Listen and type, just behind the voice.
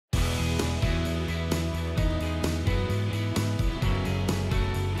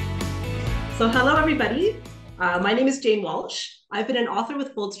So hello, everybody. My name is Jane Walsh. I've been an author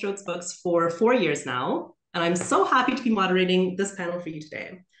with Bold Strokes Books for 4 years now, and I'm so happy to be moderating this panel for you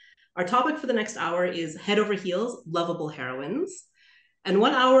today. Our topic for the next hour is Head Over Heels, Lovable Heroines. And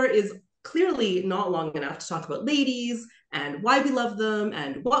 1 hour is clearly not long enough to talk about ladies and why we love them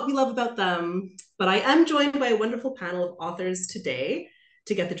and what we love about them. But I am joined by a wonderful panel of authors today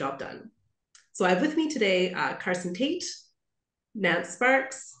to get the job done. So I have with me today Carsen Taite, Nance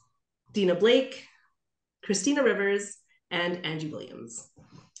Sparks, Dena Blake, Krystina Rivers, and Angie Williams.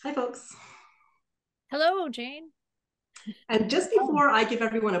 Hi, folks. Hello, Jane. And just before I give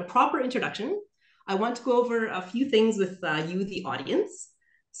everyone a proper introduction, I want to go over a few things with you, the audience.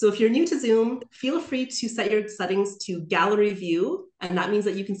 So if you're new to Zoom, feel free to set your settings to gallery view, and that means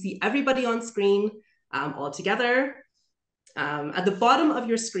that you can see everybody on screen all together. At the bottom of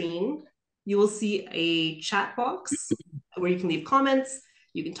your screen, you will see a chat box where you can leave comments,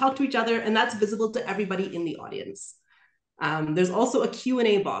 you can talk to each other, and that's visible to everybody in the audience. There's also a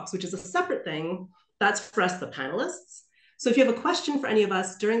Q&A box, which is a separate thing. That's for us, the panelists. So if you have a question for any of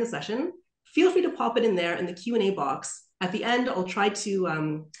us during the session, feel free to pop it in there in the Q&A box. At the end, I'll try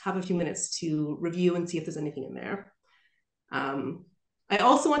to have a few minutes to review and see if there's anything in there. I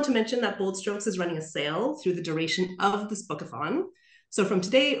also want to mention that Bold Strokes is running a sale through the duration of this bookathon. So from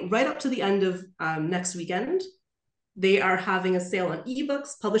today right up to the end of next weekend, they are having a sale on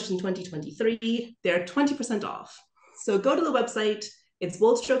ebooks published in 2023. They're 20% off. So go to the website. It's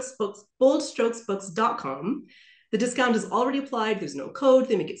boldstrokesbooks.com. The discount is already applied. There's no code.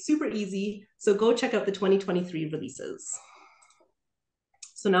 They make it super easy. So go check out the 2023 releases.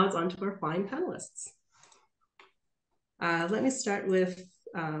 So now it's on to our fine panelists. Let me start with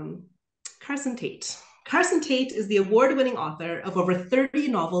Carsen Taite. Carsen Taite is the award-winning author of over 30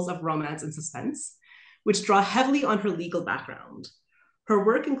 novels of romance and suspense, which draw heavily on her legal background. Her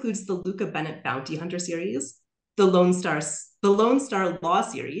work includes the Luca Bennett Bounty Hunter series, the Lone Star Law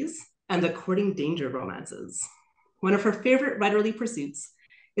series, and the Courting Danger romances. One of her favorite writerly pursuits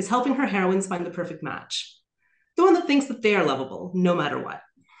is helping her heroines find the perfect match, the one that thinks that they are lovable, no matter what.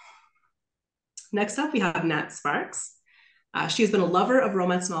 Next up, we have Nance Sparks. She has been a lover of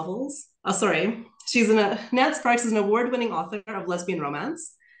romance novels. Nance Sparks is an award-winning author of lesbian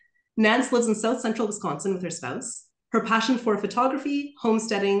romance. Nance lives in South Central Wisconsin with her spouse. Her passion for photography,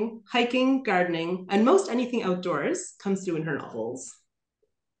 homesteading, hiking, gardening, and most anything outdoors comes through in her novels.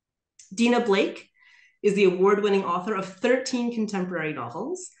 Dena Blake is the award-winning author of 13 contemporary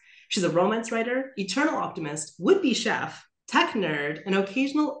novels. She's a romance writer, eternal optimist, would-be chef, tech nerd, and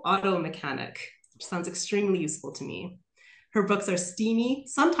occasional auto mechanic, which sounds extremely useful to me. Her books are steamy,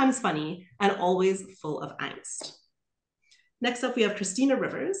 sometimes funny, and always full of angst. Next up, we have Krystina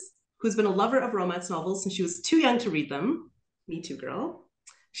Rivers, who's been a lover of romance novels since she was too young to read them. Me too, girl.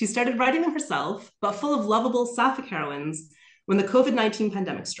 She started writing them herself, but full of lovable sapphic heroines when the COVID-19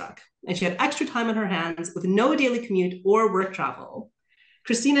 pandemic struck, and she had extra time on her hands with no daily commute or work travel.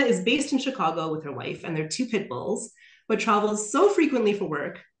 Krystina is based in Chicago with her wife and their 2 pit bulls, but travels so frequently for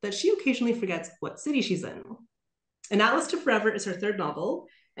work that she occasionally forgets what city she's in. An Atlas to Forever is her 3rd novel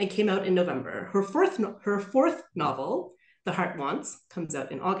and came out in November. Her fourth novel, The Heart Wants, comes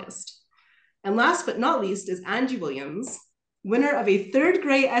out in August. And last but not least is Angie Williams, winner of a 3rd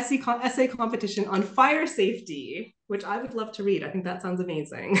grade essay competition on fire safety, which I would love to read. I think that sounds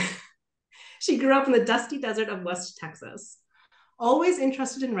amazing. She grew up in the dusty desert of West Texas. Always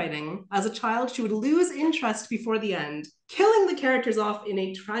interested in writing, as a child, she would lose interest before the end, killing the characters off in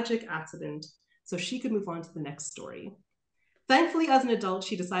a tragic accident so she could move on to the next story. Thankfully, as an adult,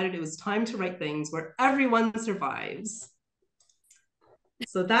 she decided it was time to write things where everyone survives.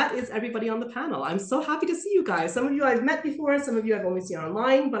 So that is everybody on the panel. I'm so happy to see you guys. Some of you I've met before, some of you I've only seen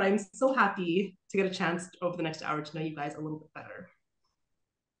online, but I'm so happy to get a chance over the next hour to know you guys a little bit better.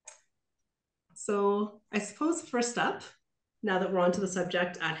 So I suppose first up, now that we're on to the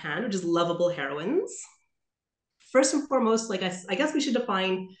subject at hand, which is lovable heroines. First and foremost, I guess we should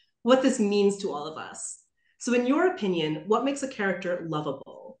define what this means to all of us. So in your opinion, what makes a character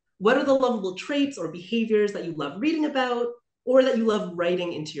lovable? What are the lovable traits or behaviors that you love reading about or that you love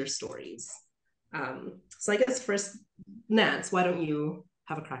writing into your stories? So I guess first, Nance, why don't you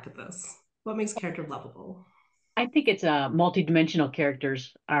have a crack at this? What makes a character lovable? I think it's multidimensional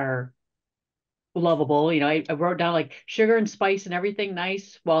characters are lovable. You know, I wrote down like sugar and spice and everything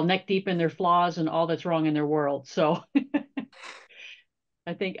nice while neck deep in their flaws and all that's wrong in their world. So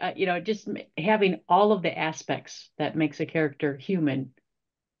I think, just having all of the aspects that makes a character human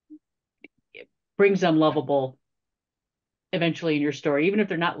brings them lovable eventually in your story. Even if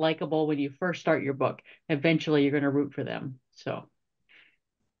they're not likable when you first start your book, eventually you're going to root for them. So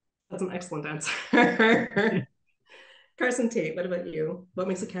That's an excellent answer. Carsen Tate, what about you? What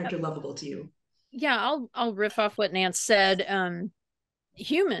makes a character lovable to you? Yeah, I'll riff off what Nance said.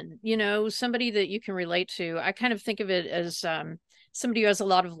 Human, somebody that you can relate to. I kind of think of it as somebody who has a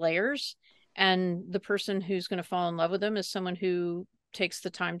lot of layers, and the person who's going to fall in love with them is someone who takes the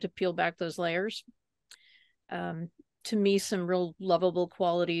time to peel back those layers. To me, some real lovable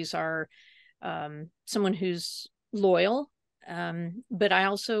qualities are someone who's loyal, but I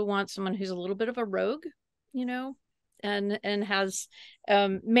also want someone who's a little bit of a rogue, and has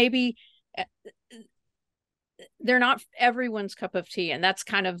maybe they're not everyone's cup of tea. And that's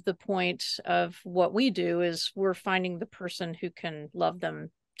kind of the point of what we do, is we're finding the person who can love them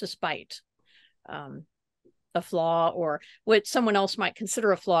despite a flaw, or what someone else might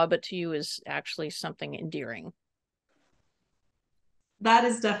consider a flaw, but to you is actually something endearing. That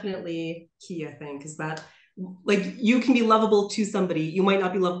is definitely key, I think, is that like you can be lovable to somebody. You might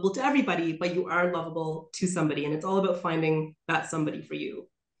not be lovable to everybody, but you are lovable to somebody. And it's all about finding that somebody for you.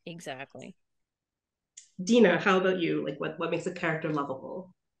 Exactly. Dena, how about you? Like what makes a character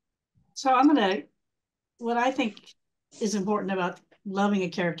lovable? So what I think is important about loving a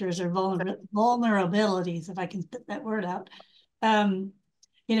character is their vulnerabilities, if I can spit that word out.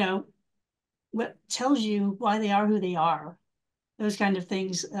 What tells you why they are who they are, those kind of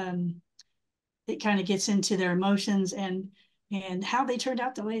things. It kind of gets into their emotions and how they turned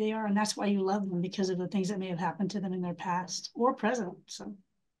out the way they are. And that's why you love them, because of the things that may have happened to them in their past or present. So.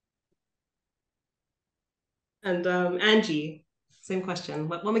 And Angie, same question.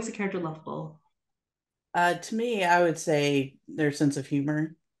 What makes a character lovable? To me, I would say their sense of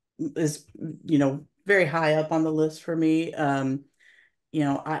humor is, very high up on the list for me. I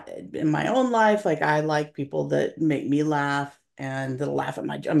in my own life, like I like people that make me laugh and that'll laugh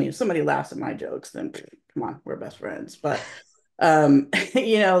at I mean, if somebody laughs at my jokes, then come on, we're best friends. But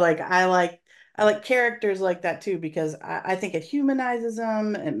like I like characters like that too, because I think it humanizes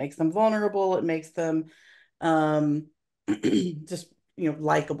them, it makes them vulnerable, it makes them just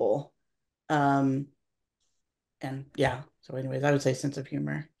likable. And yeah, so anyways, I would say sense of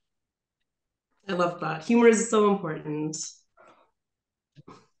humor. I love that. Humor is so important.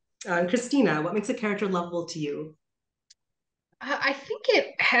 Krystina, what makes a character lovable to you? I think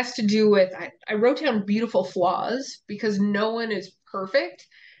it has to do with I wrote down beautiful flaws because no one is perfect.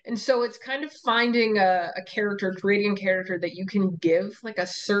 And so it's kind of finding a character, creating a character that you can give like a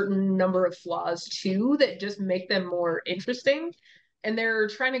certain number of flaws to that just make them more interesting. And they're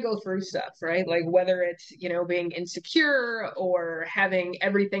trying to go through stuff, right? Like whether it's, being insecure or having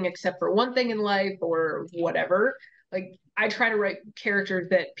everything except for one thing in life or whatever. Like I try to write characters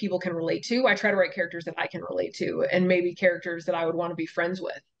that people can relate to. I try to write characters that I can relate to, and maybe characters that I would want to be friends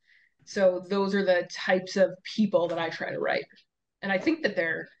with. So those are the types of people that I try to write. And I think that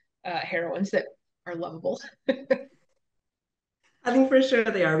they're heroines that are lovable. I think for sure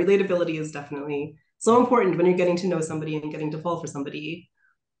they are. Relatability is definitely so important when you're getting to know somebody and getting to fall for somebody.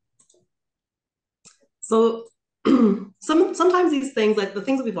 So sometimes these things, like the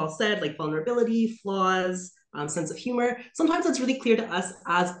things that we've all said, like vulnerability, flaws, sense of humor, sometimes it's really clear to us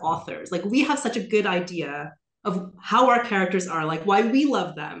as authors. Like we have such a good idea of how our characters are, like why we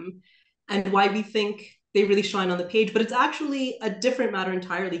love them and why we think they really shine on the page. But it's actually a different matter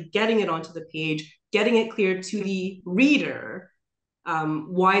entirely, getting it onto the page, getting it clear to the reader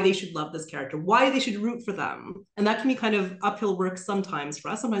why they should love this character, why they should root for them. And that can be kind of uphill work sometimes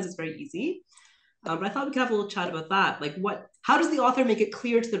for us. Sometimes it's very easy. But I thought we could have a little chat about that. Like how does the author make it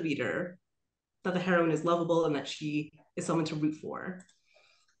clear to the reader that the heroine is lovable and that she is someone to root for?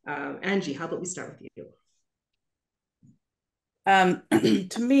 Angie, how about we start with you?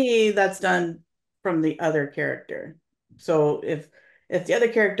 To me, that's done from the other character. So if the other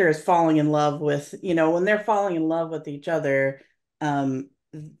character is falling in love with, when they're falling in love with each other,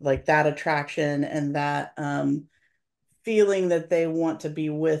 like that attraction and that feeling that they want to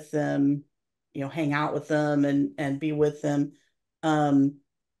be with them, hang out with them and be with them,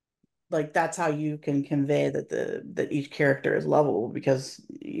 like that's how you can convey that each character is lovable, because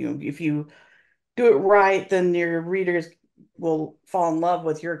if you do it right, then your readers will fall in love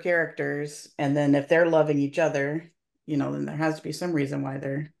with your characters, and then if they're loving each other, then there has to be some reason why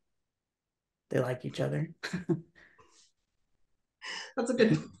they like each other. That's a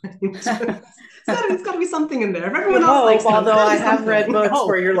good point. It's got to be something in there. If everyone else likes them, although I have read books Oh,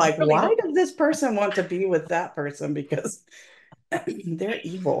 where you're like, really why does this person want to be with that person? Because they're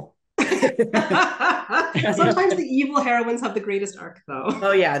evil. Sometimes the evil heroines have the greatest arc, though.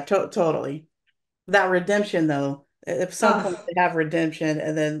 Oh yeah, totally. That redemption, though, at some point they have redemption,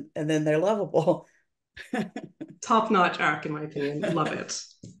 and then they're lovable. Top-notch arc, in my opinion. Love it.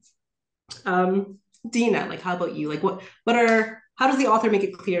 Dena, like, how about you? Like, how does the author make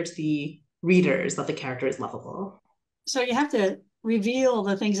it clear to the readers that the character is lovable? So you have to reveal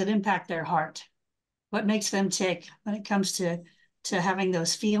the things that impact their heart, what makes them tick when it comes to having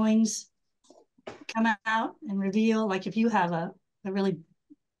those feelings come out and reveal. Like if you have a really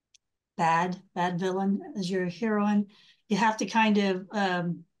bad villain as your heroine, you have to kind of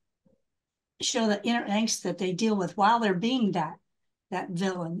show the inner angst that they deal with while they're being that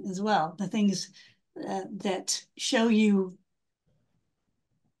villain as well. The things that show you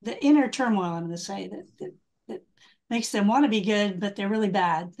the inner turmoil, I'm going to say, that makes them want to be good, but they're really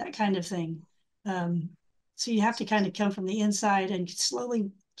bad, that kind of thing. So you have to kind of come from the inside and slowly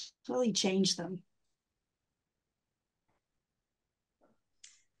change them.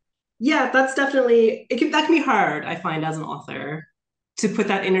 Yeah, that's definitely that can be hard, I find, as an author, to put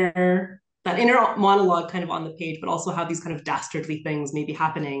that inner monologue kind of on the page, but also have these kind of dastardly things maybe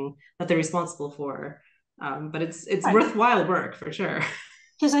happening that they're responsible for. But it's Right. worthwhile work for sure.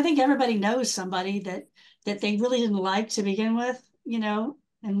 Because I think everybody knows somebody that they really didn't like to begin with,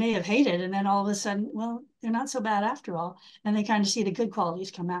 and may have hated, and then all of a sudden, well, they're not so bad after all, and they kind of see the good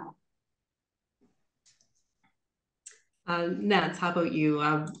qualities come out. Nance, how about you?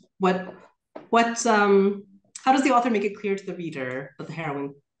 How does the author make it clear to the reader that the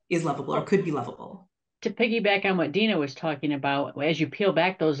heroine is lovable or could be lovable? To piggyback on what Dena was talking about, as you peel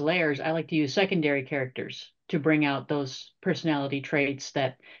back those layers, I like to use secondary characters to bring out those personality traits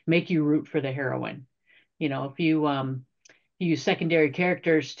that make you root for the heroine. If you use secondary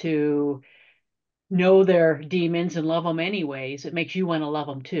characters to know their demons and love them anyways, it makes you want to love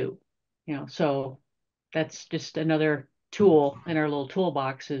them too. So that's just another tool in our little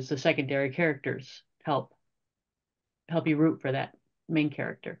toolbox, is the secondary characters help you root for that main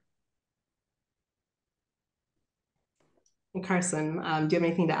character. And Carsen, do you have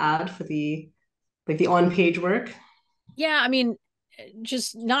anything to add for the on-page work? Yeah, I mean,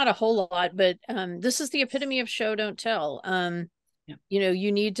 just not a whole lot, but this is the epitome of show don't tell. Yeah.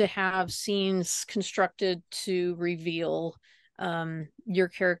 You need to have scenes constructed to reveal your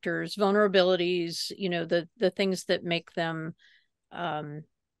characters' vulnerabilities, the things that make them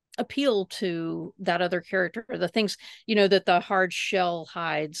appeal to that other character, the things that the hard shell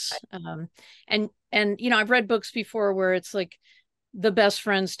hides. And I've read books before where it's like the best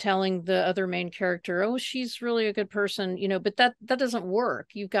friend's telling the other main character, oh, she's really a good person, but that doesn't work.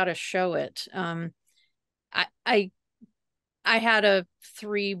 You've got to show it. I had a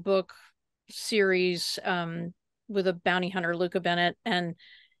 3-book series with a bounty hunter, Luca Bennett, and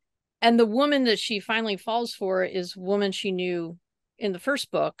the woman that she finally falls for is a woman she knew in the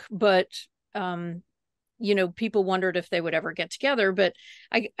first book, but people wondered if they would ever get together. But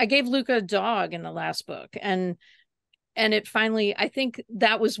I gave Luca a dog in the last book, and it finally, I think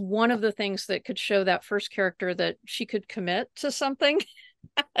that was one of the things that could show that first character that she could commit to something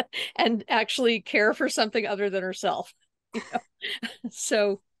and actually care for something other than herself.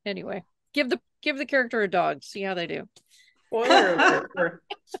 So anyway, give the character a dog, see how they do.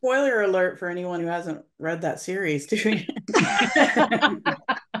 Spoiler alert for anyone who hasn't read that series. There's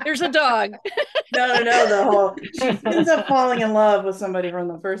a dog. No. She ends up falling in love with somebody from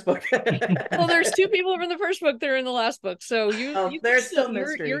the first book. Well, there's 2 people from the first book that are in the last book, so there's still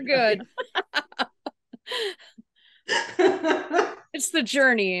mystery. You're good. It's the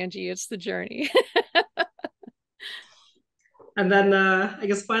journey, Angie. It's the journey. And then I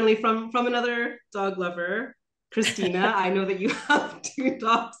guess finally from another dog lover, Krystina, I know that you have 2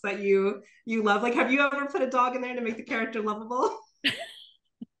 dogs that you love. Like, have you ever put a dog in there to make the character lovable?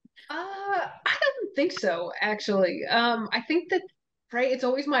 I don't think so, actually. I think that, right, it's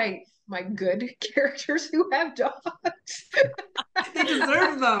always my good characters who have dogs. They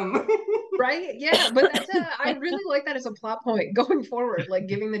deserve them. Right? Yeah, but I really like that as a plot point going forward, like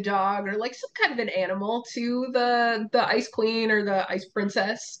giving the dog or like some kind of an animal to the Ice Queen or the Ice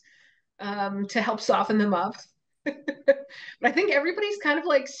Princess to help soften them up. But I think everybody's kind of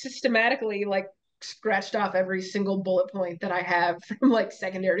like systematically like scratched off every single bullet point that I have from like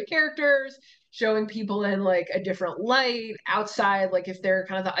secondary characters, showing people in like a different light outside, like if they're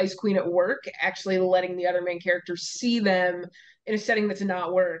kind of the Ice Queen at work, actually letting the other main characters see them in a setting that's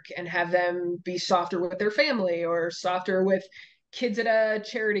not work and have them be softer with their family or softer with kids at a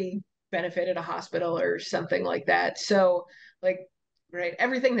charity benefit at a hospital or something like that. So like, right,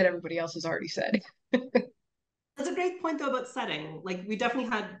 everything that everybody else has already said. That's a great point, though, about setting. Like, we definitely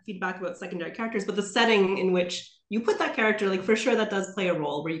had feedback about secondary characters, but the setting in which you put that character, like, for sure that does play a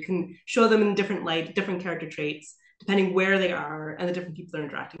role, where you can show them in different light, different character traits, depending where they are and the different people they're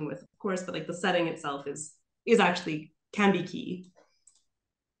interacting with, of course. But like the setting itself is actually can be key.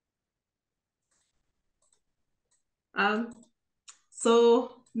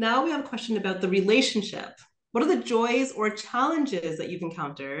 So now we have a question about the relationship. What are the joys or challenges that you've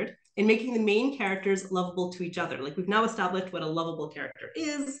encountered in making the main characters lovable to each other? Like, we've now established what a lovable character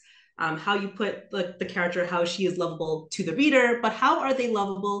is, how you put the character, how she is lovable to the reader, but how are they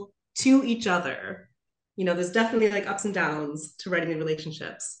lovable to each other? You know, there's definitely like ups and downs to writing the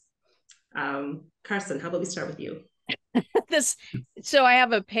relationships. Carsen, how about we start with you? So I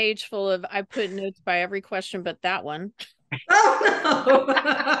have a page full of, I put notes by every question but that one. Oh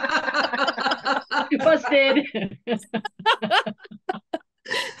You busted.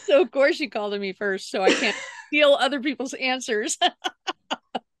 So of course you called on me first, so I can't steal other people's answers.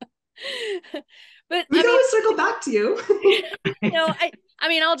 But we can always circle back to you. No, I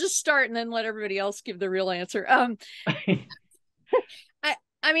mean, I'll just start and then let everybody else give the real answer. I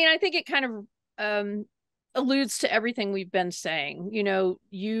mean, I think it kind of alludes to everything we've been saying. You know,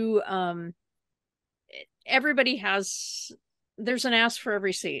 everybody has, there's an ass for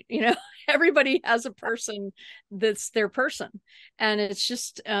every seat, you know. Everybody has a person that's their person, and it's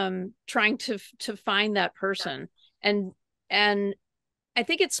just trying to find that person. And I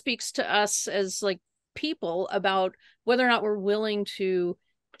think it speaks to us as like people about whether or not we're willing to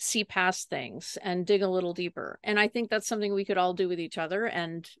see past things and dig a little deeper. And I think that's something we could all do with each other,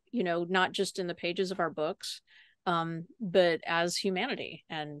 and, you know, not just in the pages of our books, but as humanity.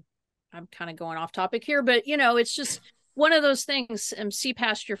 And I'm kind of going off topic here, but, you know, it's just one of those things. See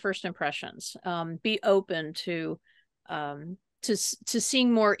past your first impressions, be open to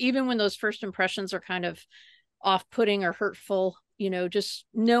seeing more, even when those first impressions are kind of off-putting or hurtful. You know, just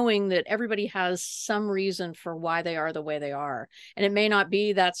knowing that everybody has some reason for why they are the way they are. And it may not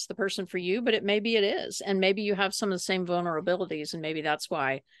be that's the person for you, but it maybe it is. And maybe you have some of the same vulnerabilities, and maybe that's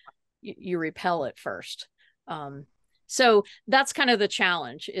why you repel at first. So that's kind of the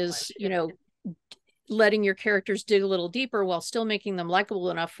challenge, is, you know, letting your characters dig a little deeper while still making them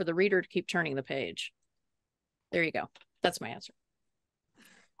likable enough for the reader to keep turning the page. There you go. That's my answer.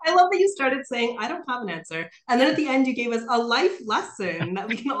 I love that you started saying, I don't have an answer. And then at the end, you gave us a life lesson that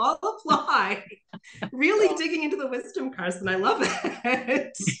we can all apply. Really digging into the wisdom, Carsen. I love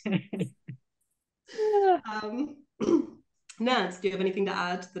it. Nance, do you have anything to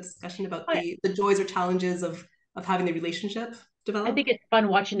add to the discussion about the joys or challenges of having the relationship develop? I think it's fun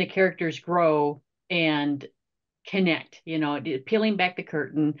watching the characters grow and connect, you know, peeling back the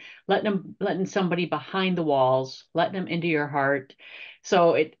curtain, letting somebody behind the walls, letting them into your heart.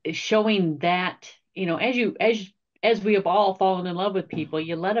 So it's showing that, you know, as we have all fallen in love with people,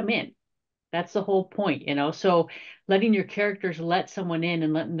 you let them in. That's the whole point, you know. So letting your characters let someone in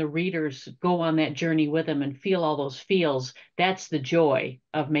and letting the readers go on that journey with them and feel all those feels, that's the joy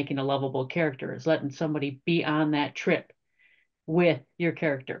of making a lovable character, is letting somebody be on that trip with your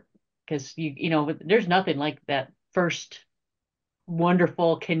character. Because you know, there's nothing like that first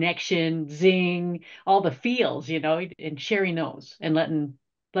wonderful connection, zing, all the feels, you know, and sharing those and letting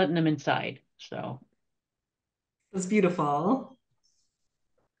them inside. So it's beautiful.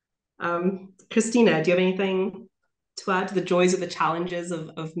 Krystina, do you have anything to add to the joys or the challenges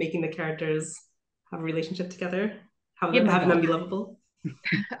of making the characters have a relationship together, having them be lovable?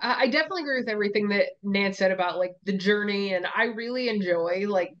 I definitely agree with everything that Nance said about like the journey, and I really enjoy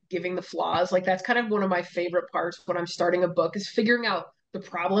like giving the flaws. Like that's kind of one of my favorite parts when I'm starting a book, is figuring out the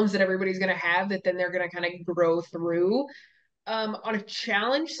problems that everybody's going to have that then they're going to kind of grow through. On a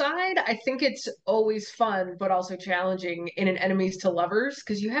challenge side, I think it's always fun, but also challenging in an enemies to lovers,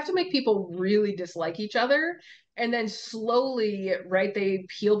 because you have to make people really dislike each other. And then slowly, right, they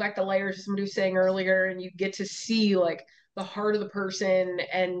peel back the layers, as somebody was saying earlier, and you get to see like the heart of the person.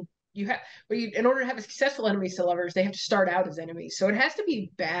 And in order to have a successful enemies to lovers, they have to start out as enemies. So it has to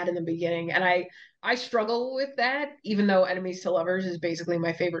be bad in the beginning. And I struggle with that, even though enemies to lovers is basically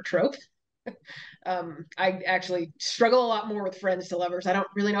my favorite trope. I actually struggle a lot more with friends to lovers. I don't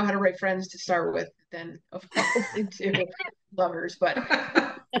really know how to write friends to start with, then evolve into lovers. But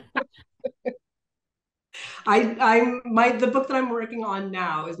the book that I'm working on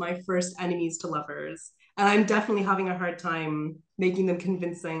now is my first enemies to lovers, and I'm definitely having a hard time making them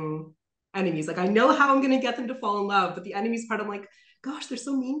convincing enemies. Like, I know how I'm going to get them to fall in love, but the enemies part, I'm like, gosh, they're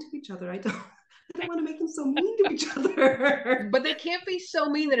so mean to each other. I don't want to make them so mean to each other. But they can't be so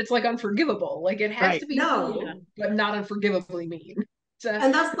mean that it's like unforgivable. Like it has to be mean, but not unforgivably mean.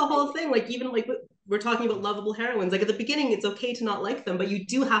 And that's the whole thing. Like, even like we're talking about lovable heroines, like at the beginning, it's okay to not like them, but you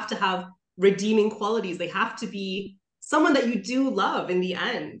do have to have redeeming qualities. They have to be someone that you do love in the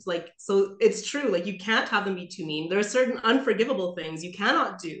end. Like, so it's true. Like, you can't have them be too mean. There are certain unforgivable things you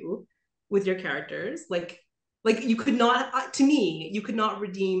cannot do with your characters. Like you could not, to me, you could not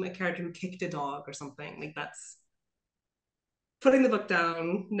redeem a character who kicked a dog or something. Like, that's putting the book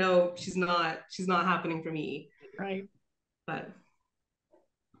down. No, she's not happening for me. Right. But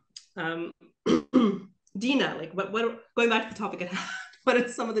Dena, like what going back to the topic at hand, what are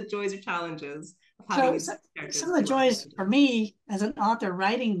some of the joys or challenges of having these characters? Some of the joys for me as an author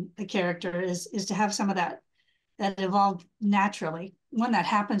writing a character is to have some of that evolved naturally. When that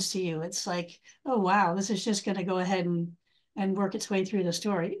happens to you, it's like, oh wow, this is just going to go ahead and work its way through the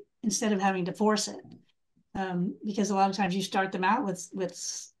story instead of having to force it. Because a lot of times you start them out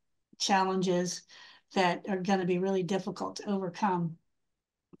with challenges that are going to be really difficult to overcome.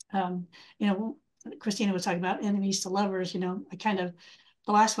 You know, Krystina was talking about enemies to lovers. You know, the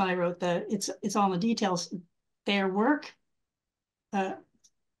last one I wrote, it's all in the details. Their work, their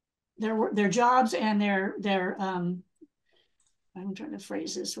jobs, and their I'm trying to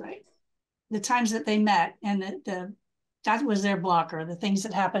phrase this right. The times that they met, and that was their blocker. The things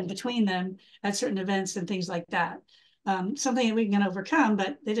that happened between them at certain events and things like that. Something that we can overcome,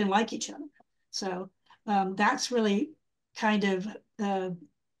 but they didn't like each other. So that's really kind of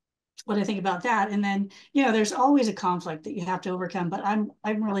what I think about that. And then, you know, there's always a conflict that you have to overcome, but I'm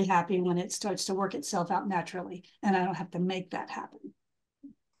really happy when it starts to work itself out naturally and I don't have to make that happen.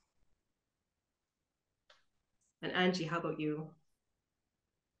 And Angie, how about you?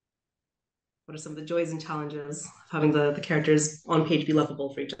 What are some of the joys and challenges of having the characters on page be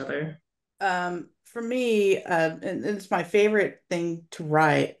lovable for each other? For me, and it's my favorite thing to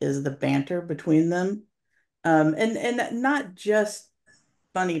write is the banter between them. And not just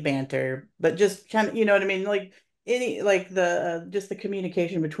funny banter, but just kind of, you know what I mean? Like the just the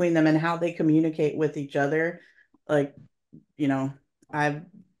communication between them and how they communicate with each other. Like, you know, I've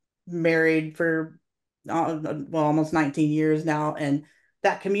married for almost 19 years now, and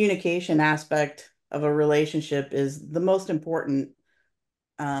that communication aspect of a relationship is the most important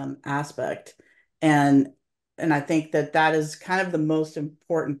aspect. And I think that is kind of the most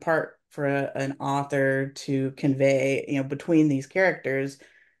important part for an author to convey, you know, between these characters.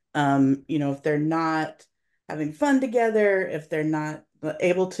 You know, if they're not having fun together, if they're not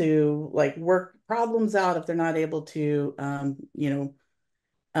able to like work problems out, if they're not able to, you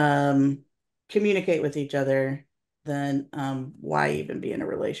know, communicate with each other, then why even be in a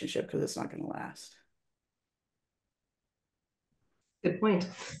relationship? Because it's not going to last. Good point.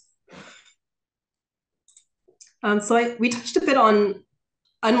 So we touched a bit on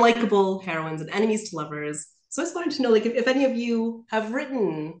unlikable heroines and enemies to lovers. So I just wanted to know, like, if any of you have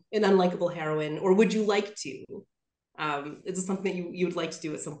written an unlikable heroine, or would you like to? Is this something that you would like to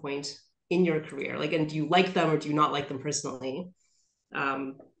do at some point in your career? Like, and do you like them or do you not like them personally?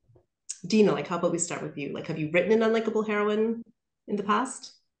 Dena, like, how about we start with you? Like, have you written an unlikable heroine in the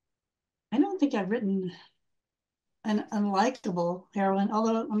past? I don't think I've written an unlikable heroine,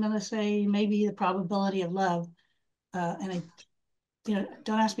 although I'm going to say maybe The Probability of Love. And I, you know,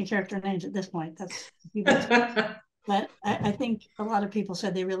 don't ask me character names at this point. That's but I think a lot of people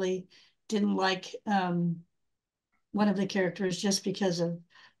said they really didn't like one of the characters just because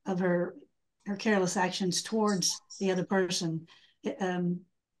of her careless actions towards the other person.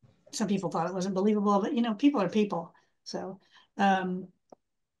 Some people thought it wasn't believable, but you know, people are people. So, but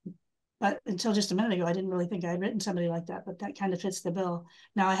until just a minute ago, I didn't really think I had written somebody like that, but that kind of fits the bill.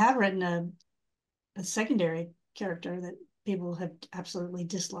 Now I have written a secondary character that people have absolutely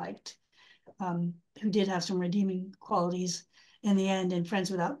disliked, who did have some redeeming qualities in the end in Friends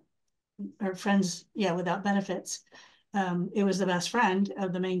Without Benefits. It was the best friend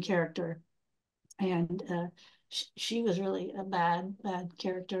of the main character. And she was really a bad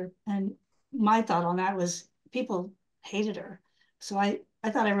character. And my thought on that was people hated her. So I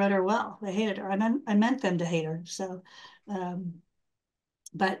thought I wrote her well. They hated her. I meant them to hate her. So,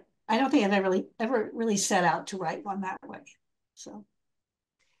 but I don't think I've ever really set out to write one that way. So.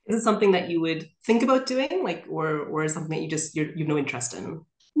 Is it something that you would think about doing, like, or is something that you've no interest in?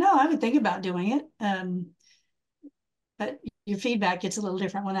 No, I would think about doing it. But your feedback gets a little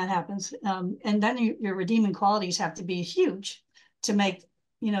different when that happens. And then your redeeming qualities have to be huge to make,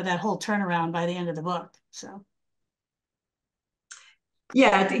 you know, that whole turnaround by the end of the book. So.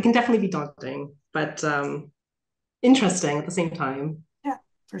 Yeah, it can definitely be daunting, but interesting at the same time. Yeah,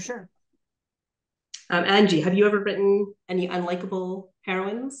 for sure. Angie, have you ever written any unlikable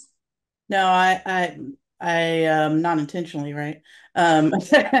heroines? No, not intentionally, right?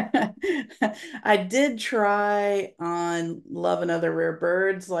 I did try on Love and Other Rare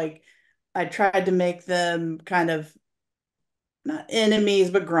Birds. Like, I tried to make them kind of not enemies,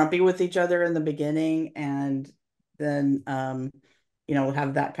 but grumpy with each other in the beginning, and then you know,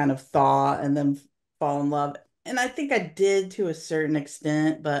 have that kind of thaw and then fall in love. And I think I did to a certain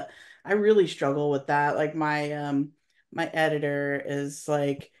extent, but I really struggle with that. Like my editor is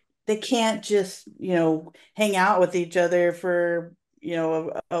like, they can't just, hang out with each other for,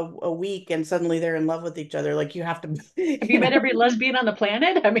 a week and suddenly they're in love with each other. Like you have to, Have you met every lesbian on the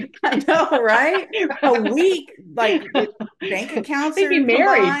planet? I mean, I know, right? A week, like bank accounts they'd be are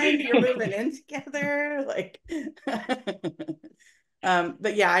married. combined, you're moving in together. Like,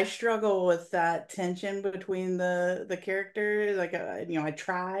 but yeah, I struggle with that tension between the characters. Like, I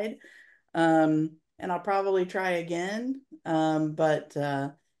tried, and I'll probably try again. But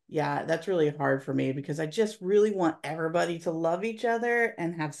yeah, that's really hard for me because I just really want everybody to love each other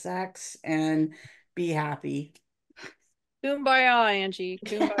and have sex and be happy. Kumbaya, Angie.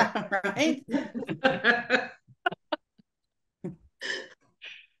 Kumbaya. Yeah, right?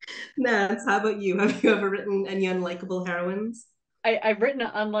 Nance, how about you? Have you ever written any unlikable heroines? I've written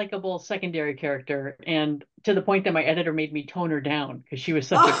an unlikable secondary character, and to the point that my editor made me tone her down because she was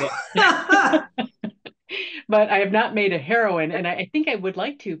such a bitch. But I have not made a heroine, and I think I would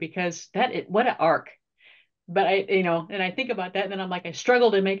like to because what an arc. But and I think about that, and then I'm like, I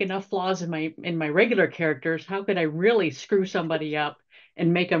struggle to make enough flaws in my regular characters. How could I really screw somebody up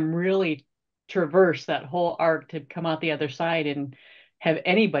and make them really traverse that whole arc to come out the other side and have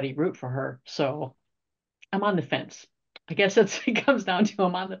anybody root for her? So I'm on the fence. I guess it comes down to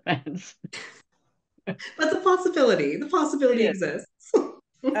I'm on the fence. That's a possibility. The possibility exists.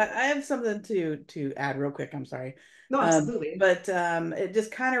 I have something to add real quick. I'm sorry. No, absolutely. But it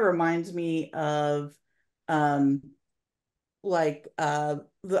just kind of reminds me of like I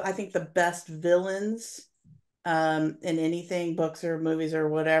think the best villains in anything, books or movies or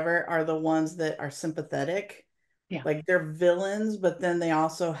whatever, are the ones that are sympathetic. Yeah. Like they're villains, but then they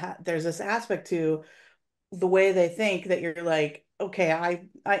also there's this aspect to the way they think that you're like, okay, I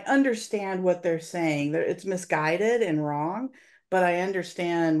understand what they're saying. It's misguided and wrong, but I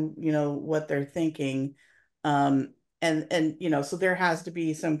understand, what they're thinking. And so there has to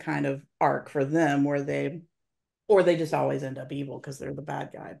be some kind of arc for them where they just always end up evil because they're the bad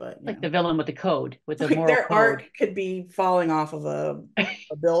guy. But like the villain with the code, with the like moral their code. arc could be falling off of a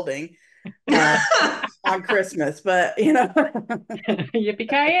building on Christmas, but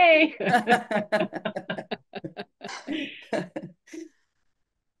Yippee-ki-yay.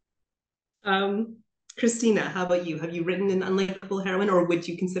 Krystina, how about you? Have you written an unlikable heroine, or would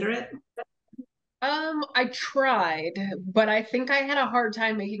you consider it? I tried, but I think I had a hard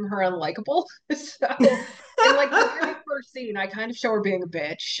time making her unlikable. So, in like the very first scene, I kind of show her being a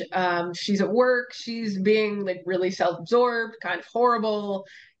bitch. She's at work, she's being like really self-absorbed, kind of horrible,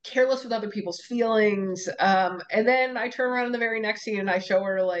 careless with other people's feelings. And then I turn around in the very next scene and I show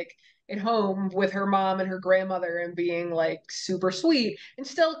her like at home with her mom and her grandmother and being like super sweet and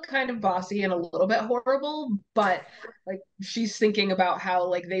still kind of bossy and a little bit horrible, but like she's thinking about how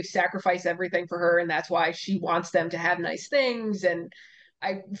like they've sacrificed everything for her and that's why she wants them to have nice things. And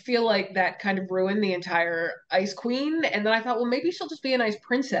I feel like that kind of ruined the entire Ice Queen. And then I thought, well, maybe she'll just be a nice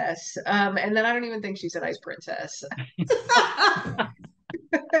princess. And then I don't even think she's a nice princess.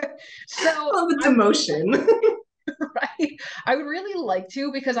 So Well, with emotion. right, I would really like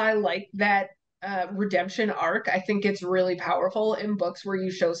to because I like that redemption arc. I think it's really powerful in books where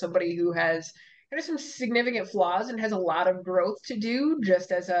you show somebody who has kind of some significant flaws and has a lot of growth to do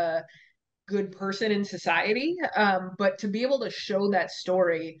just as a good person in society. But to be able to show that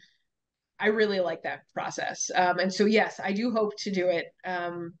story, I really like that process. And so, yes, I do hope to do it.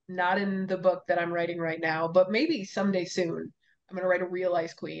 Not in the book that I'm writing right now, but maybe someday soon. I'm going to write a real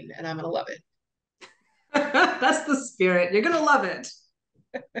Ice Queen and I'm going to love it. That's the spirit. You're gonna love it.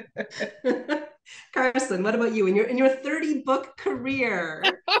 Carsen, what about you? In your 30 book career,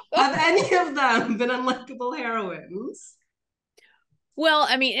 have any of them been unlikable heroines? Well,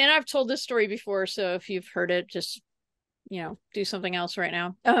 I mean, and I've told this story before, so if you've heard it, just do something else right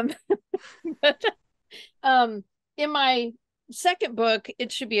now. But in my second book,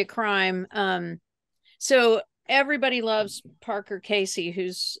 It Should Be a Crime. So everybody loves Parker Casey,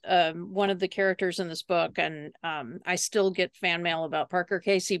 who's one of the characters in this book, and I still get fan mail about Parker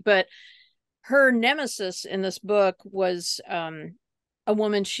Casey, but her nemesis in this book was a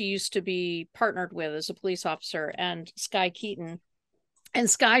woman she used to be partnered with as a police officer, and Skye Keaton. And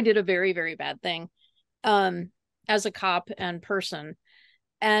Skye did a very, very bad thing as a cop and person.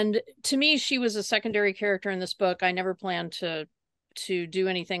 And to me, she was a secondary character in this book. I never planned to do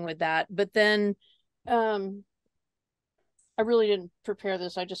anything with that. But then I really didn't prepare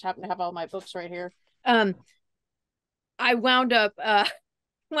this. I just happen to have all my books right here. I wound up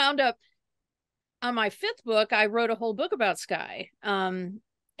on my fifth book. I wrote a whole book about Skye. And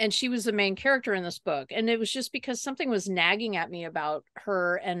she was the main character in this book. And it was just because something was nagging at me about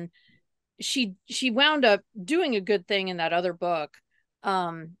her. And she wound up doing a good thing in that other book.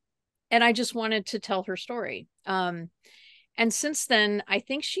 And I just wanted to tell her story. And since then, I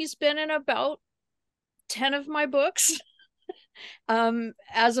think she's been in about 10 of my books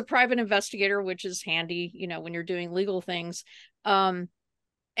as a private investigator, which is handy, you know, when you're doing legal things. And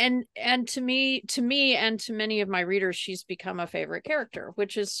to me and to many of my readers, she's become a favorite character,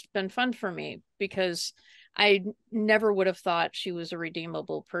 which has been fun for me because I never would have thought she was a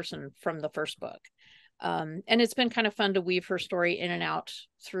redeemable person from the first book. And it's been kind of fun to weave her story in and out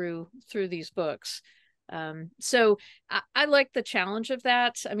through these books. So I like the challenge of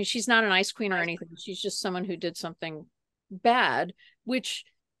that. I mean, she's not an ice queen or anything. She's just someone who did something bad, which,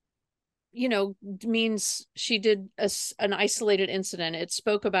 you know, means she did an isolated incident. It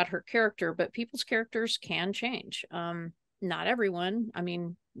spoke about her character, but people's characters can change. Not everyone. I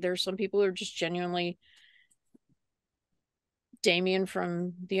mean, there's some people who are just genuinely Damien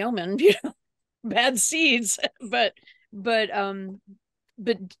from The Omen, you know, bad seeds, but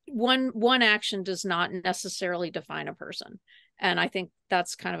one action does not necessarily define a person. And I think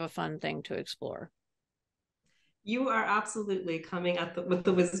that's kind of a fun thing to explore. You are absolutely coming at with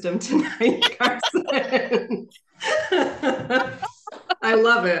the wisdom tonight, Carsen. I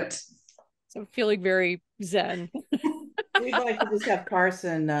love it. So I'm feeling very zen. We'd like to just have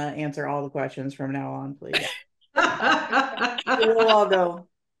Carsen answer all the questions from now on, please. We'll all go.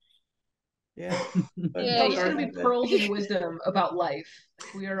 Yeah. We're all just going to be pearls of wisdom about life.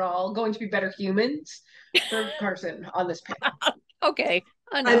 We are all going to be better humans for Carsen on this panel. Okay.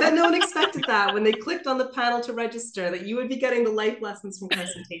 I bet no one expected that when they clicked on the panel to register, that you would be getting the life lessons from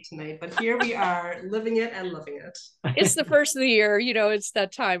Carsen Taite tonight. But here we are, living it and loving it. It's the first of the year, you know, it's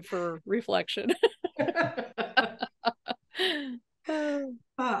that time for reflection.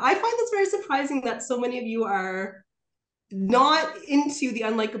 I find this very surprising that so many of you are not into the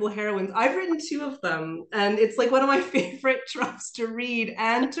unlikable heroines. I've written 2 of them, and it's like one of my favorite tropes to read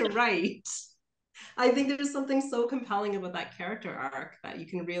and to write. I think there's something so compelling about that character arc that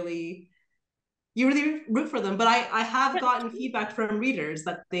you really root for them. But I have gotten feedback from readers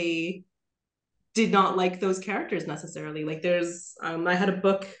that they did not like those characters necessarily. Like there's, I had a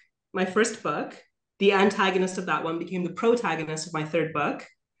book, my first book, the antagonist of that one became the protagonist of my 3rd book.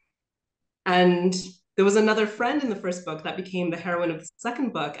 And there was another friend in the first book that became the heroine of the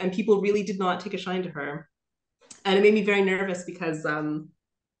 2nd book, and people really did not take a shine to her. And it made me very nervous because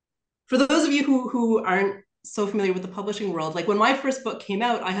for those of you who aren't so familiar with the publishing world, like when my first book came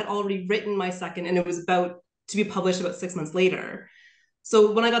out, I had already written my 2nd, and it was about to be published about 6 months later.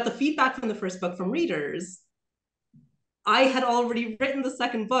 So when I got the feedback from the first book from readers, I had already written the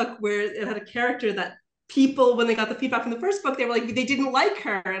 2nd book where it had a character that people, when they got the feedback from the first book, they were like, they didn't like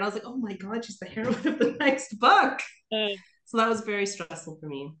her. And I was like, oh my God, she's the heroine of the next book. So that was very stressful for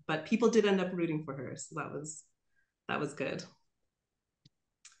me, but people did end up rooting for her. So that was good.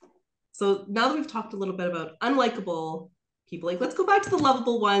 So now that we've talked a little bit about unlikable people, like let's go back to the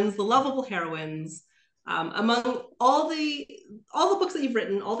lovable ones, the lovable heroines. Among all the books that you've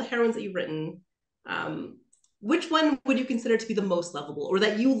written, all the heroines that you've written, which one would you consider to be the most lovable, or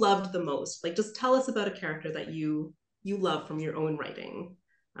that you loved the most? Like, just tell us about a character that you love from your own writing.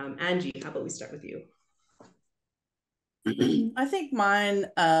 Angie, how about we start with you? I think mine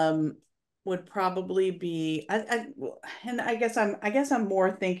would probably be I guess I'm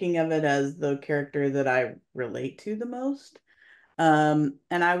more thinking of it as the character that I relate to the most. And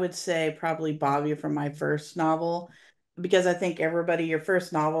I would say probably Bobby from my first novel, because I think everybody, your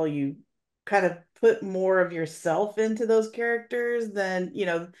first novel, you kind of put more of yourself into those characters than, you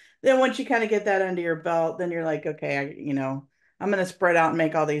know, then once you kind of get that under your belt, then you're like, okay, I'm going to spread out and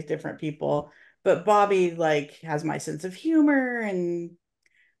make all these different people. But Bobby like has my sense of humor, and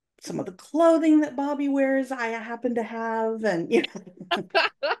some of the clothing that Bobby wears, I happen to have. And, you know,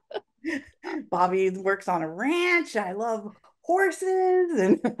 Bobby works on a ranch. I love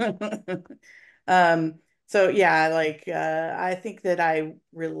horses. And so yeah, like I think that I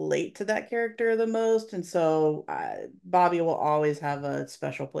relate to that character the most. And so Bobby will always have a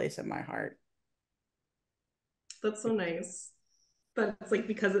special place in my heart. That's so nice. That's like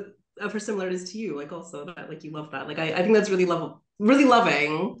because of her similarities to you, like also that like you love that. Like I think that's really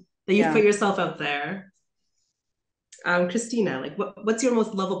loving that you've put yourself out there. Krystina, like what's your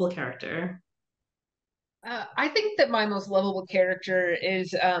most lovable character? I think that my most lovable character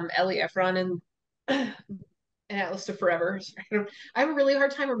is Ellie Efron in Atlas to Forever. I have a really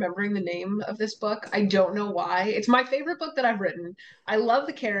hard time remembering the name of this book. I don't know why. It's my favorite book that I've written. I love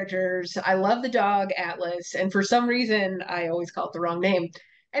the characters. I love the dog Atlas, and for some reason, I always call it the wrong name.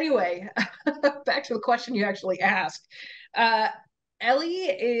 Anyway, back to the question you actually asked. Ellie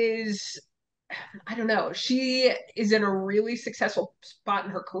is I don't know. She is in a really successful spot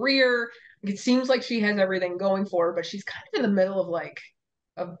in her career. It seems like she has everything going for her, but she's kind of in the middle of like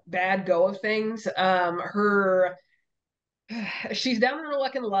a bad go of things. Her she's down on her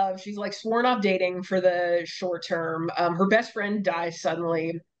luck in love. She's like sworn off dating for the short term. Her best friend dies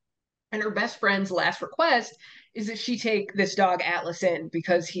suddenly, and her best friend's last request is that she take this dog Atlas in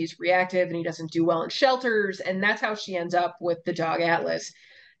because he's reactive and he doesn't do well in shelters. And that's how she ends up with the dog Atlas.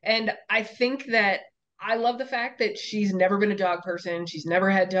 And I think that I love the fact that she's never been a dog person. She's never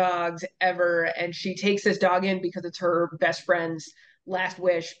had dogs ever. And she takes this dog in because it's her best friend's last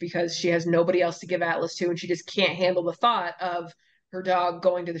wish because she has nobody else to give Atlas to. And she just can't handle the thought of her dog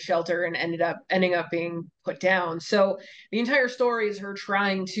going to the shelter and ending up being put down. So the entire story is her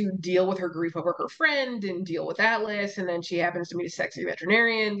trying to deal with her grief over her friend and deal with Atlas. And then she happens to meet a sexy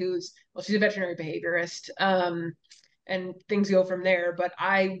veterinarian who's, well, she's a veterinary behaviorist. And things go from there. But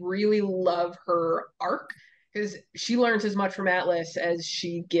I really love her arc because she learns as much from Atlas as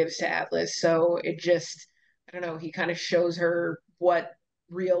she gives to Atlas. So it just, I don't know, he kind of shows her what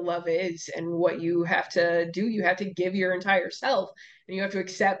real love is and what you have to do. You have to give your entire self and you have to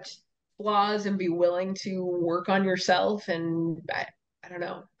accept flaws and be willing to work on yourself. And I don't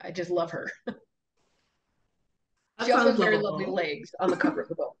know, I just love her. That She also sounds has very lovely lovable. legs on the cover of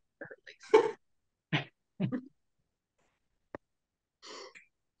the book. Her legs.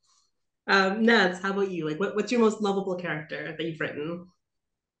 Nance, how about you? Like, what's your most lovable character that you've written?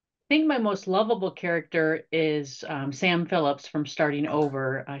 I think my most lovable character is Sam Phillips from Starting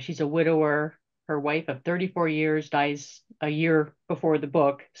Over. She's a widower. Her wife of 34 years dies a year before the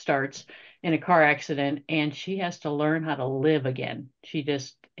book starts in a car accident, and she has to learn how to live again.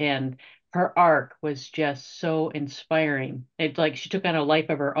 And her arc was just so inspiring. It's like she took on a life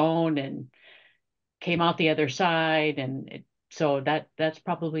of her own and came out the other side. So that's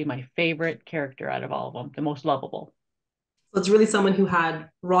probably my favorite character out of all of them, the most lovable. So it's really someone who had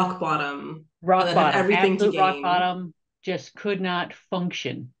rock bottom and Rock then had bottom, everything to absolute rock gain. bottom, just could not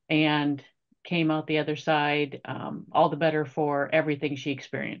function and came out the other side, all the better for everything she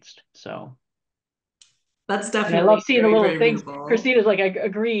experienced. So, That's and I love definitely seeing the very, little very things. beautiful. Krystina's like, I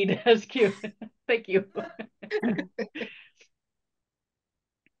agreed. That's cute. Thank you.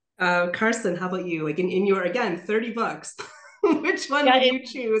 Carsen, how about you? Like in your, again, 30 bucks, which one Yeah, would you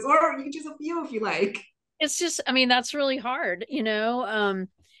choose? Or you can choose a few if you like. it's just, I mean, that's really hard, you know.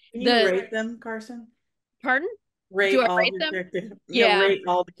 Can you The rate them, Carsen? Pardon? Do Rate I all rate the them? characters. Yeah, Yeah. rate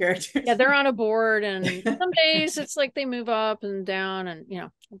all the characters. Yeah, they're on a board, and some days it's like they move up and down, and you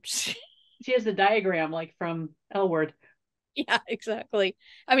know. She has the diagram like from Elward. Yeah, exactly.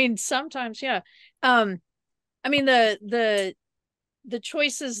 I mean, sometimes, yeah. Um, I mean, the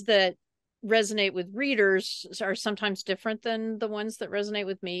choices that resonate with readers are sometimes different than the ones that resonate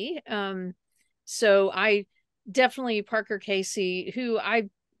with me. So I definitely Parker Casey, who I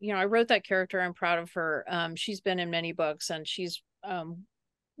wrote that character. I'm proud of her. She's been in many books, and she's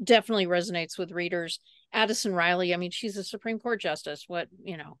definitely resonates with readers. Addison Riley, I mean, she's a Supreme Court justice. What,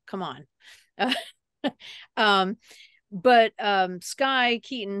 come on. um, but Skye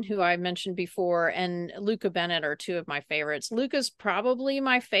Keaton, who I mentioned before, and Luca Bennett are two of my favorites. Luca's probably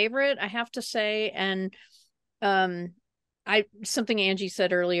my favorite, I have to say. And something Angie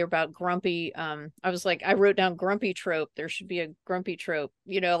said earlier about grumpy. I was like, I wrote down grumpy trope. There should be a grumpy trope.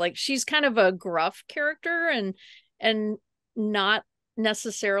 Like she's kind of a gruff character and not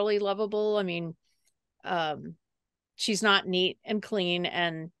necessarily lovable. I mean, she's not neat and clean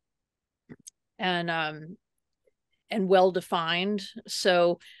and well defined.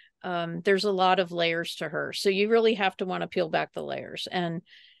 So there's a lot of layers to her. So you really have to want to peel back the layers. And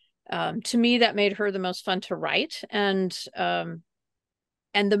to me, that made her the most fun to write and the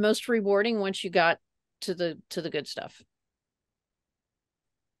most rewarding once you got to the good stuff.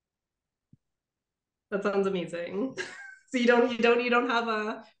 That sounds amazing. So you don't have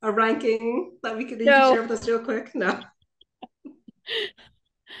a ranking that you could share with us real quick? No.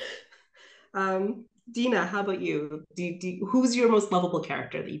 Dena, how about you? Who's your most lovable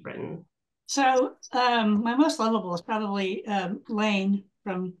character that you've written? So my most lovable is probably Lane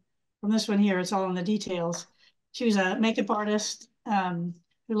from this one here. It's all in the details. She was a makeup artist who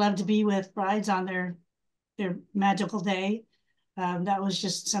loved to be with brides on their magical day. That was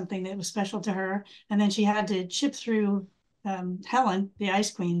just something that was special to her. And then she had to chip through Helen, the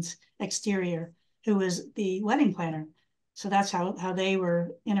Ice Queen's exterior, who was the wedding planner. So that's how they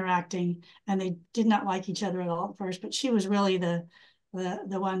were interacting, and they did not like each other at all at first. But she was really the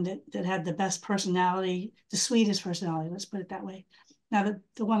one that had the best personality, the sweetest personality. Let's put it that way. Now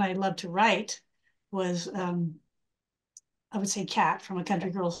the one I loved to write was I would say Kat from A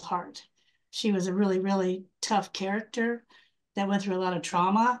Country Girl's Heart. she was a really, really tough character that went through a lot of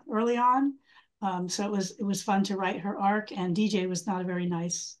trauma early on. So it was fun to write her arc, and DJ was not a very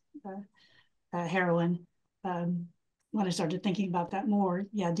nice heroine. When I started thinking about that more,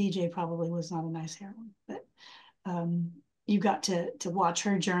 yeah, DJ probably was not a nice heroine, but you got to watch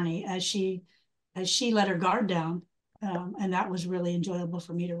her journey as she let her guard down, and that was really enjoyable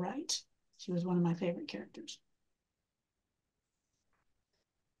for me to write. She was one of my favorite characters.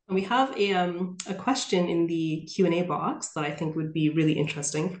 We have a question in the Q&A box that I think would be really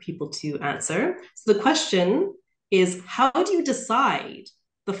interesting for people to answer. So the question is, how do you decide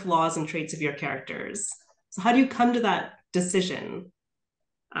the flaws and traits of your characters? So how do you come to that decision?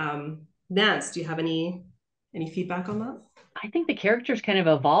 Nance, do you have any feedback on that? I think the characters kind of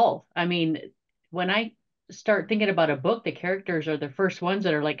evolve. I mean, when I start thinking about a book, the characters are the first ones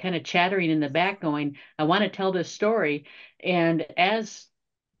that are like kind of chattering in the back going, I want to tell this story. And as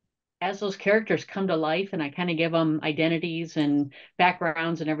those characters come to life and I kind of give them identities and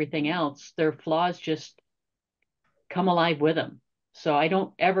backgrounds and everything else, their flaws just come alive with them. So I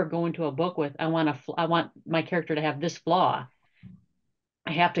don't ever go into a book with, I want my character to have this flaw.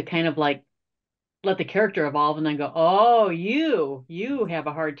 I have to kind of like let the character evolve and then go, oh, you have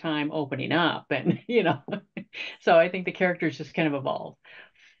a hard time opening up. And, so I think the characters just kind of evolve.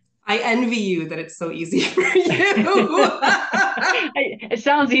 I envy you that it's so easy for you. It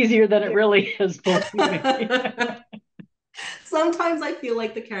sounds easier than it really is, believe me. Sometimes I feel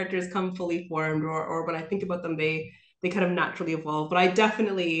like the characters come fully formed, or when I think about them, they kind of naturally evolve. But I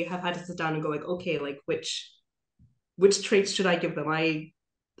definitely have had to sit down and go like, okay, like which traits should I give them? I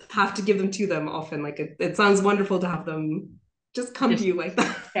have to give them to them often. Like it sounds wonderful to have them just come to you like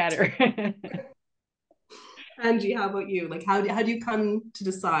that. Chatter. Angie, how about you? Like how do you come to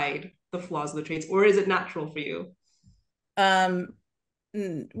decide the flaws of the traits, or is it natural for you? Well,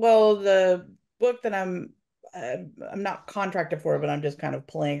 the book that I'm not contracted for, but I'm just kind of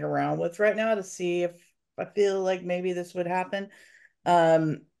playing around with right now to see if I feel like maybe this would happen.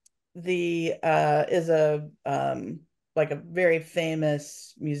 The is a like a very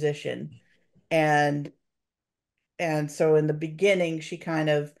famous musician, and so in the beginning she kind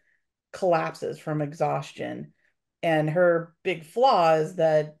of collapses from exhaustion, and her big flaw is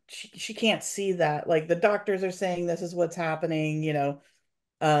that she can't see that. Like the doctors are saying this is what's happening,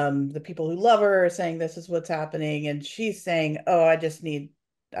 the people who love her are saying this is what's happening, and she's saying, oh, I just need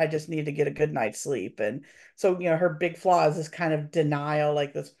to get a good night's sleep. And so her big flaw is this kind of denial,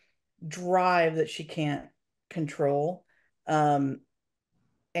 like this drive that she can't control. And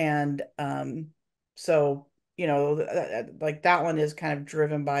so like that one is kind of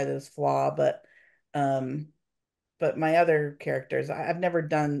driven by this flaw, but my other characters, I've never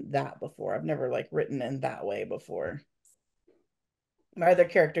done that before. I've never like written in that way before. My other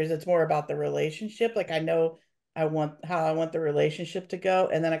characters, it's more about the relationship. Like I know how I want the relationship to go,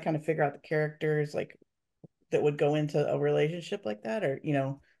 and then I kind of figure out the characters like that would go into a relationship like that, or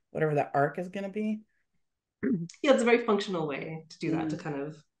whatever that arc is going to be. Yeah, it's a very functional way to do that, to kind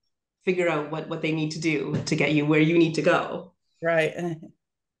of figure out what they need to do to get you where you need to go. Right.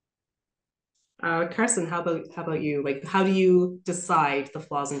 Carsen, how about you? Like, how do you decide the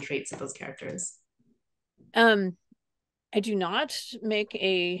flaws and traits of those characters? I do not make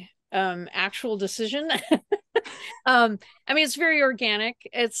a actual decision. I mean, it's very organic.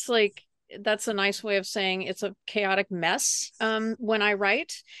 It's like, that's a nice way of saying it's a chaotic mess. When I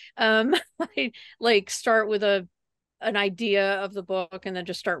write, I like start with an idea of the book and then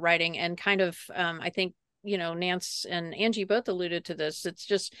just start writing, and kind of I think Nance and Angie both alluded to this. It's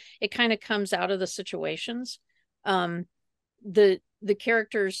just, it kind of comes out of the situations. The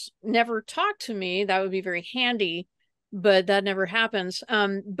characters never talk to me. That would be very handy, but that never happens.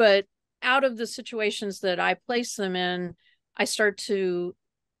 But out of the situations that I place them in, I start to,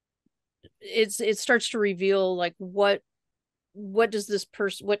 it starts to reveal like what does this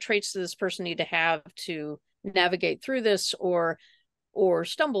person, what traits does this person need to have to navigate through this or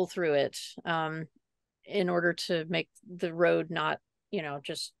stumble through it, in order to make the road not,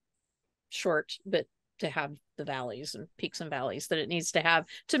 just short, but to have the valleys and peaks and valleys that it needs to have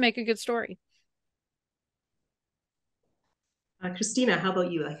to make a good story. Krystina, how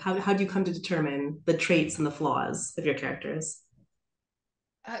about you? Like, how do you come to determine the traits and the flaws of your characters?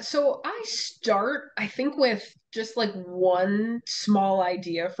 So I start, I think, with just like one small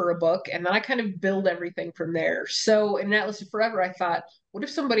idea for a book, and then I kind of build everything from there. So in Atlas of Forever, I thought, what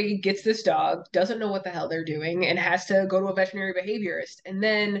if somebody gets this dog, doesn't know what the hell they're doing, and has to go to a veterinary behaviorist? And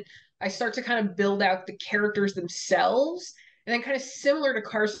then I start to kind of build out the characters themselves. And then kind of similar to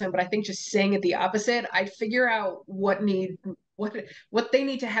Carsen, but I think just saying it the opposite, I'd figure out what they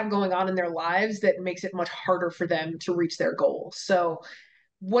need to have going on in their lives that makes it much harder for them to reach their goals. So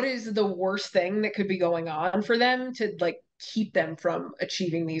what is the worst thing that could be going on for them to like keep them from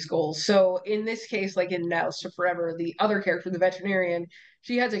achieving these goals? So in this case, like in Now to Forever, the other character, the veterinarian,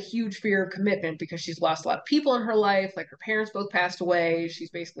 she has a huge fear of commitment because she's lost a lot of people in her life. Like her parents both passed away. She's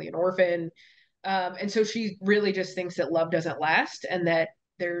basically an orphan. And so she really just thinks that love doesn't last and that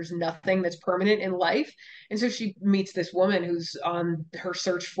there's nothing that's permanent in life. And so she meets this woman who's on her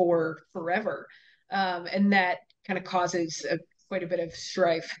search for forever. And that kind of causes quite a bit of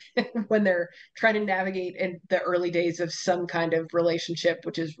strife when they're trying to navigate in the early days of some kind of relationship,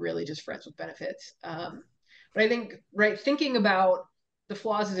 which is really just friends with benefits. But I think, right, thinking about the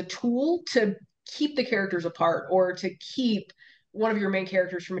flaws as a tool to keep the characters apart or to keep one of your main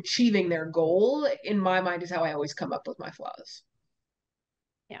characters from achieving their goal, in my mind, is how I always come up with my flaws.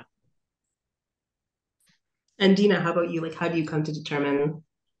 Yeah. And Dena, how about you? Like, how do you come to determine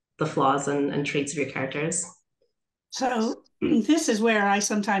the flaws and traits of your characters? So this is where I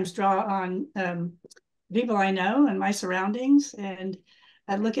sometimes draw on people I know and my surroundings, and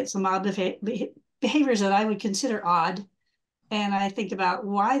I look at some odd behaviors that I would consider odd, and I think about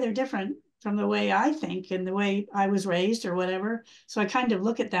why they're different from the way I think and the way I was raised or whatever. So I kind of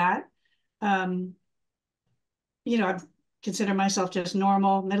look at that. I consider myself just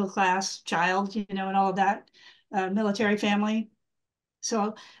normal, middle-class child, and all of that, military family.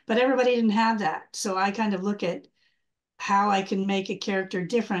 So, but everybody didn't have that. So I kind of look at how I can make a character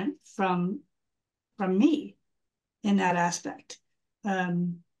different from me in that aspect.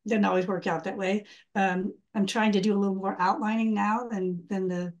 Didn't always work out that way. I'm trying to do a little more outlining now than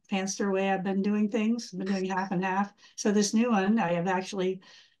the pantser way I've been doing things. I've been doing half and half. So this new one, I have actually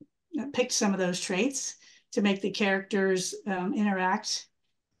picked some of those traits to make the characters interact,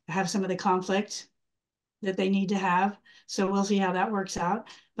 have some of the conflict that they need to have. So we'll see how that works out.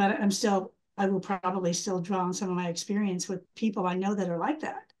 But I will probably still draw on some of my experience with people I know that are like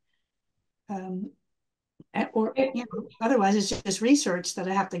that. Otherwise it's just research that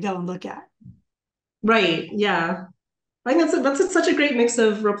I have to go and look at. Right. Yeah. I think that's such a great mix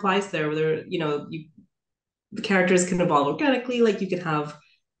of replies there, where the characters can evolve organically. Like you can have,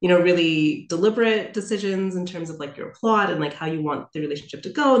 really deliberate decisions in terms of like your plot and like how you want the relationship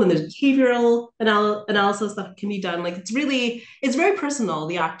to go. And then there's behavioral analysis that can be done. Like it's very personal,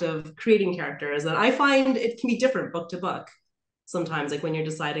 the act of creating characters. And I find it can be different book to book sometimes, like when you're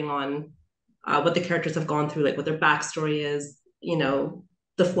deciding on what the characters have gone through, like what their backstory is,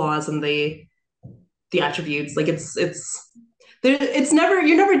 the flaws and the attributes. Like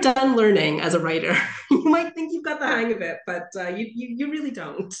you're never done learning as a writer. You might think you've got the hang of it, but you really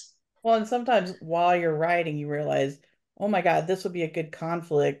don't. Well, and sometimes while you're writing, you realize, oh my God, this would be a good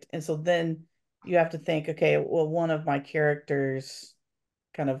conflict. And so then you have to think, okay, well, one of my characters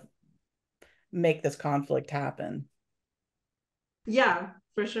kind of make this conflict happen. Yeah,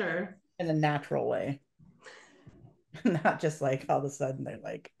 for sure. In a natural way. Not just like all of a sudden they're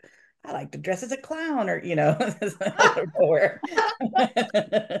like, I like to dress as a clown, or That's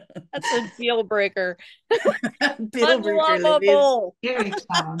a deal breaker. Unlovable. Very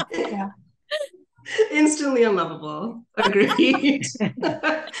clown. Yeah. Instantly unlovable. Agreed.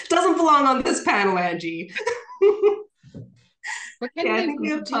 Doesn't belong on this panel, Angie. But can I think we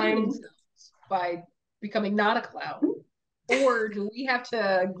have time by becoming not a clown? Or do we have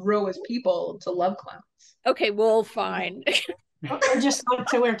to grow as people to love clowns? Okay, well, fine. Or just like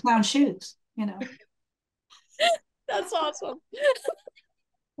to wear clown shoes, That's awesome.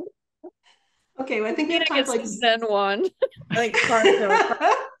 Okay, well, I think we have time for like Zen one. I think Carsen will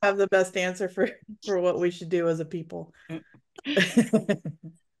have the best answer for what we should do as a people.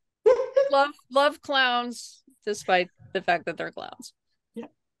 love clowns, despite the fact that they're clowns. Yeah,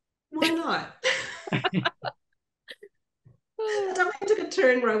 why not? It definitely took a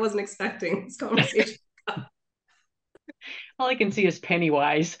turn where I wasn't expecting this conversation. All I can see is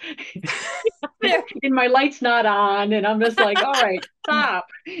Pennywise. And my light's not on, and I'm just like, all right, stop.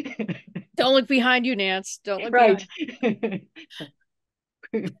 Don't look behind you, Nance. Don't look right.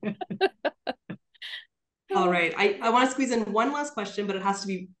 All right. I want to squeeze in one last question, but it has to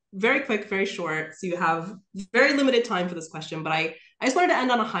be very quick, very short. So you have very limited time for this question, but I just wanted to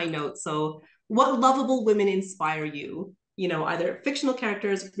end on a high note. So what lovable women inspire you? Either fictional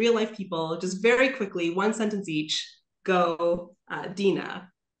characters, real life people, just very quickly, one sentence each. Go, Dena.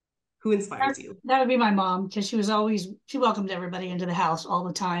 Who inspires you? That would be my mom, because she welcomed everybody into the house all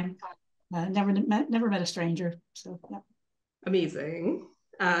the time. Never met a stranger. So yeah. Amazing.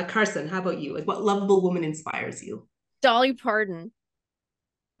 Carsen, how about you? Like, what lovable woman inspires you? Dolly Parton.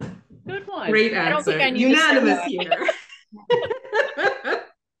 Good one. Great I don't think answer. I need to say Unanimous that. here.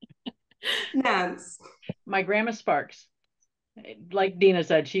 Nance. My grandma Sparks. Like Dena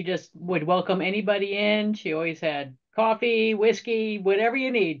said, she just would welcome anybody in. She always had coffee, whiskey, whatever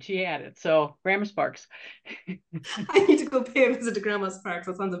you need. She had it. So Grandma Sparks. I need to go pay a visit to Grandma Sparks.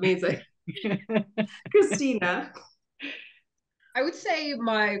 That sounds amazing. Krystina. I would say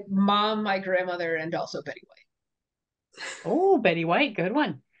my mom, my grandmother, and also Betty White. Oh, Betty White. Good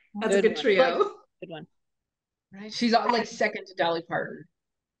one. That's a good trio. Good one. Right? She's like second to Dolly Parton.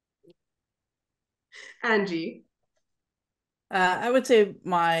 Angie. I would say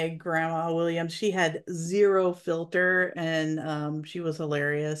my grandma Williams. She had zero filter, and she was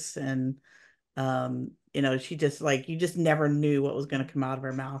hilarious. And she just like you just never knew what was going to come out of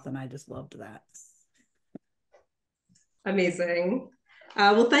her mouth, and I just loved that. Amazing.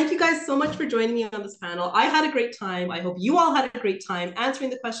 Well, thank you guys so much for joining me on this panel. I had a great time. I hope you all had a great time answering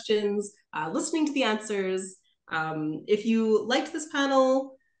the questions, listening to the answers. If you liked this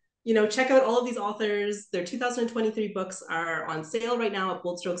panel, check out all of these authors. Their 2023 books are on sale right now at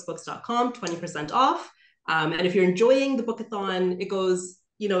boldstrokesbooks.com, 20% off. And if you're enjoying the bookathon, it goes,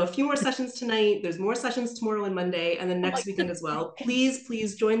 a few more sessions tonight. There's more sessions tomorrow and Monday, and then next weekend as well.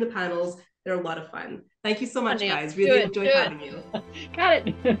 Please join the panels. They're a lot of fun. Thank you so much, guys. Really enjoyed having you. Got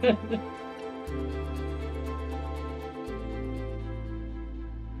it.